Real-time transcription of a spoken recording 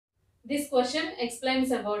This question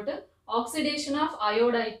explains about oxidation of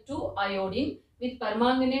iodide to iodine with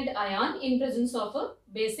permanganate ion in presence of a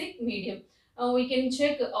basic medium. We can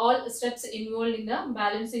check all steps involved in the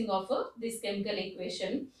balancing of this chemical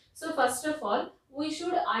equation. So first of all, we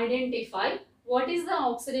should identify what is the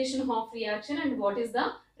oxidation half reaction and what is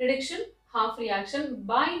the reduction half reaction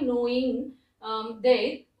by knowing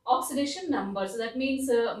their oxidation numbers. That means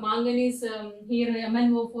manganese, here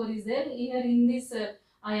MnO4 is there. Here in this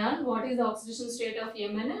ion, what is the oxidation state of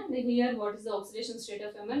Mn, and here what is the oxidation state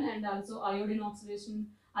of Mn, and also iodine oxidation,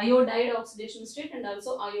 iodide oxidation state, and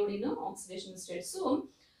also iodine oxidation state. So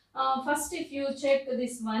first if you check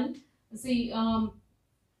this one, see MnO4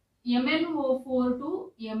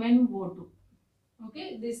 to MnO2.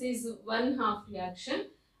 Okay, this is one half reaction,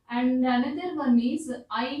 and another one is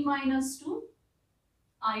I minus to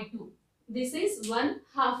I2. This is one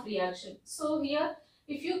half reaction. So here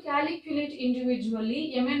if you calculate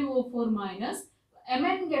individually MnO4 minus,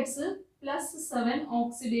 Mn gets a plus 7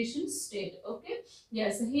 oxidation state. Okay,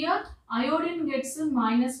 yes, here iodine gets a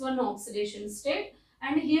minus 1 oxidation state,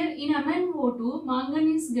 and here in MnO2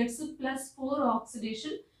 manganese gets a plus 4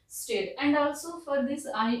 oxidation state, and also for this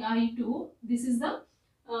I2 this is the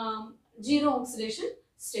 0 oxidation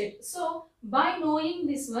state. So by knowing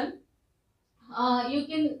this one, you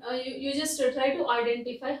can you just try to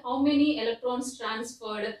identify how many electrons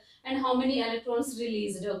transferred and how many electrons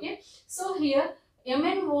released. Okay, so here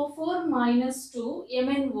MnO4 minus 2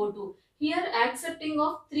 MnO2, here accepting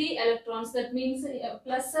of 3 electrons, that means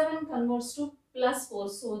plus 7 converts to plus 4,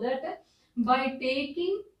 so that by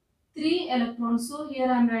taking 3 electrons, so here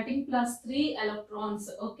I am writing plus 3 electrons.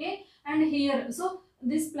 Okay, and here so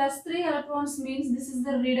this plus 3 electrons means this is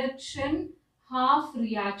the reduction half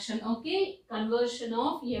reaction. Okay, conversion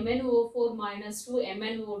of MnO4 minus to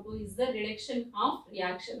MnO2 is the reduction half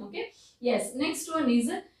reaction. Okay, yes, next one is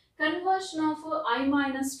conversion of I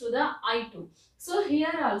minus to the I2. So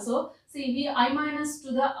here also see, here I minus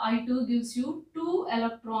to the I2 gives you 2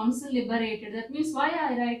 electrons liberated. That means why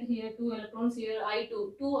I write here 2 electrons, here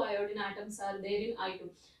I2, 2 iodine atoms are there in I2.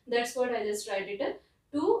 That's what I just write it,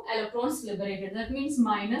 2 electrons liberated. That means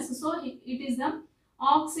minus, so it is the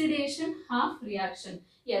oxidation half reaction.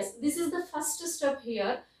 Yes, this is the first step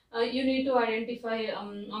here. You need to identify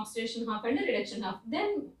oxidation half and reduction half.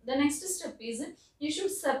 Then the next step is you should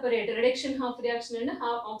separate reduction half reaction and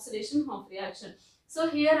oxidation half reaction. So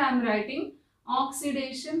here I am writing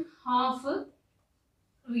oxidation half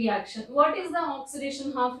reaction. What is the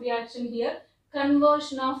oxidation half reaction here?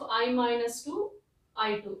 Conversion of I minus to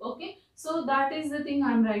I2. Okay, so that is the thing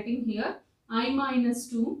I am writing here, I minus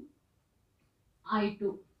to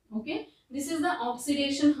I2. Okay, this is the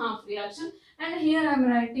oxidation half reaction, and here I am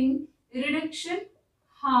writing reduction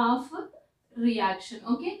half reaction.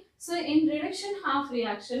 Okay, so in reduction half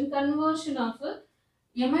reaction, conversion of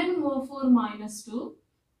MnO4 minus to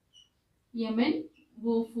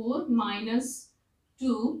MnO4 minus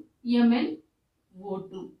to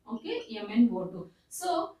MnO2. Okay, MnO2.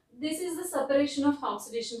 So this is the separation of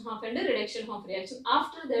oxidation half and reduction half reaction.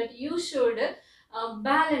 After that you should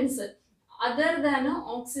balance other than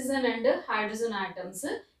oxygen and hydrogen atoms,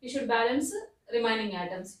 you should balance remaining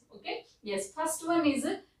atoms. Okay, yes, first one is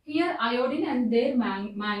here iodine and their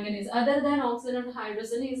manganese. Other than oxygen and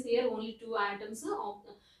hydrogen is here only 2 atoms of,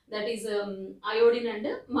 that is iodine and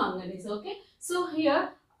manganese. Okay, so here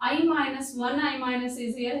I minus, 1 I minus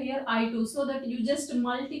is here I2, so that you just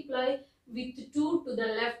multiply with 2 to the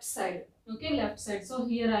left side. Okay, left side. So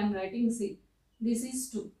here I am writing, see, this is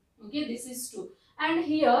 2. Okay, this is 2, and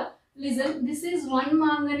here listen, this is 1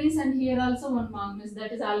 manganese and here also 1 manganese,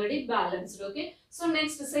 that is already balanced. Okay, so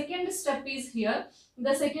next second step is here,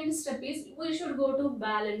 the second step is we should go to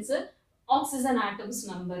balance oxygen atoms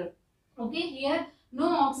number. Okay, here no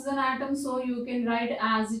oxygen atom, so you can write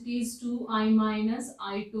as it is 2 I minus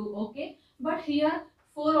I2. Okay, but here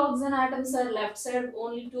 4 oxygen atoms are left side,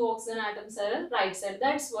 only 2 oxygen atoms are right side.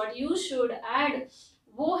 That's what you should add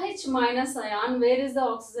OH minus ion. Where is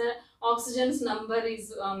the oxygen's number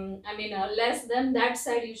is less than, that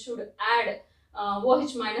side you should add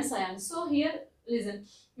OH minus ion. So here listen,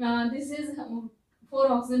 this is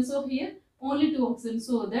 4 oxygen, so here only 2 oxygen,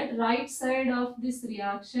 so that right side of this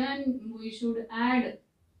reaction we should add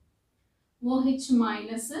OH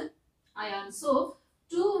minus ion. So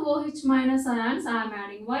 2 OH minus ions I am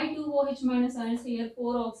adding. Why 2 OH minus ions? Here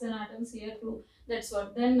 4 oxygen atoms, here 2. That's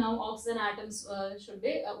what. Then now oxygen atoms should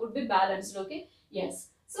be would be balanced. Okay, yes.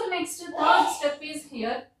 So next third step is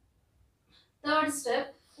here. Third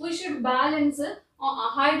step, we should balance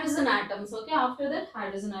hydrogen atoms. Okay, after that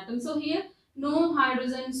hydrogen atoms. So here no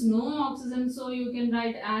hydrogens, no oxygen, so you can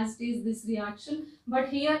write as it is this reaction. But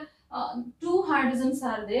here two hydrogens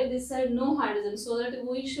are there, this side no hydrogen, so that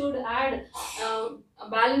we should add a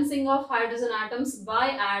balancing of hydrogen atoms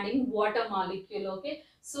by adding water molecule. Okay,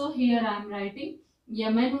 so here I am writing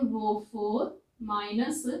MnO4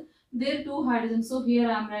 minus, there two hydrogens, so here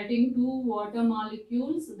I am writing two water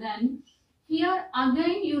molecules. Then here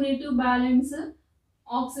again you need to balance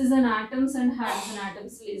oxygen atoms and hydrogen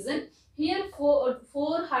atoms. Listen, here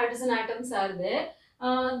four hydrogen atoms are there.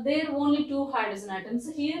 There only two hydrogen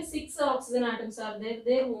atoms. Here six oxygen atoms are there.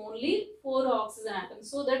 There only four oxygen atoms.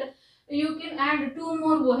 So that you can add two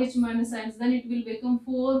more OH minus ions. Then it will become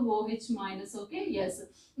 4 OH minus. Okay. Yes.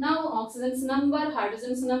 Now oxygen's number,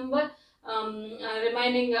 hydrogen's number.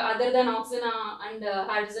 Remaining other than oxygen and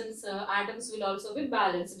hydrogen's atoms will also be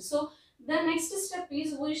balanced. So the next step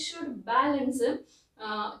is we should balance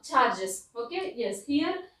charges. Okay. Yes.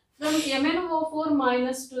 Here from MnO4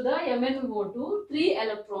 minus to the MnO2, 3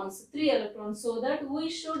 electrons, so that we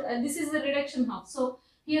should, this is the reduction half. So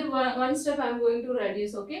here one step I am going to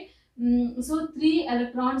reduce. Okay. So 3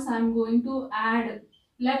 electrons I am going to add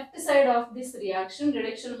left side of this reaction,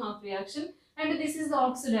 reduction half reaction, and this is the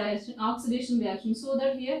oxidation reaction. So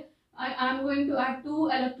that here I am going to add 2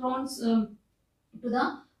 electrons to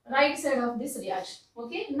the right side of this reaction.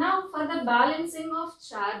 Okay. Now for the balancing of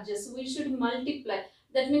charges, we should multiply.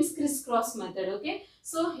 That means crisscross method. Okay.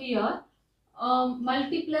 So here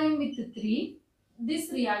multiplying with 3,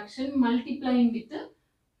 this reaction multiplying with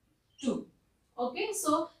 2. Okay.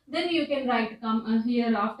 So then you can write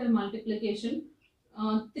here after multiplication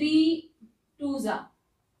 3 2s are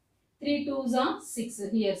 3 2s are 6.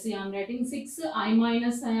 Here see I am writing 6 I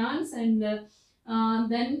minus ions, and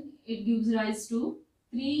then it gives rise to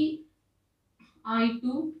 3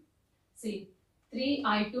 I2. See 3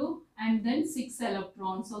 I2 and then 6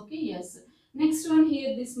 electrons. Okay. Yes. Next one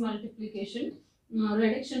here, this multiplication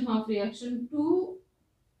reduction half reaction, 2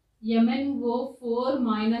 MnO4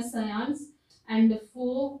 minus ions and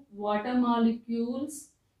 4 water molecules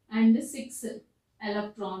and 6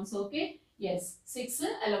 electrons. Okay. Yes, 6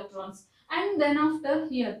 electrons. And then after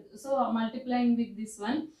here, so multiplying with this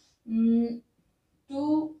one, 2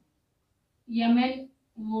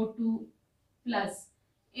 MnO2 plus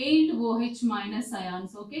 8 OH minus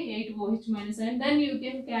ions. Okay, 8 OH minus ions. Then you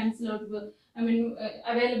can cancel out,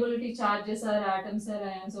 availability charges or atoms or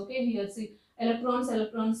ions. Okay, here see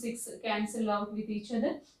electrons 6 cancel out with each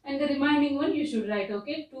other, and the remaining one you should write.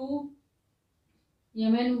 Okay, 2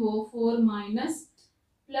 MnO4 minus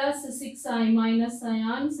plus 6 I minus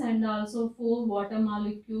ions and also 4 water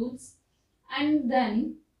molecules, and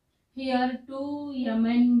then here 2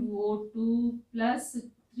 MnO2 plus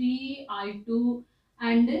 3 I2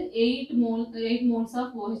 and 8 moles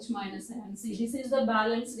of OH minus ion. See, this is the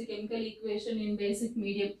balanced chemical equation in basic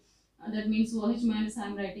medium. That means OH minus I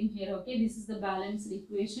am writing here. Okay, this is the balanced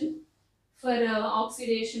equation for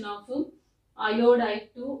oxidation of iodide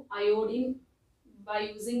to iodine by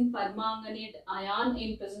using permanganate ion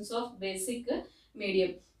in presence of basic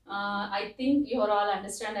medium. I think you all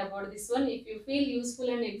understand about this one. If you feel useful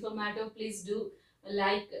and informative, please do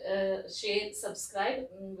like, share, subscribe.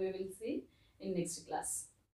 We will see in next class.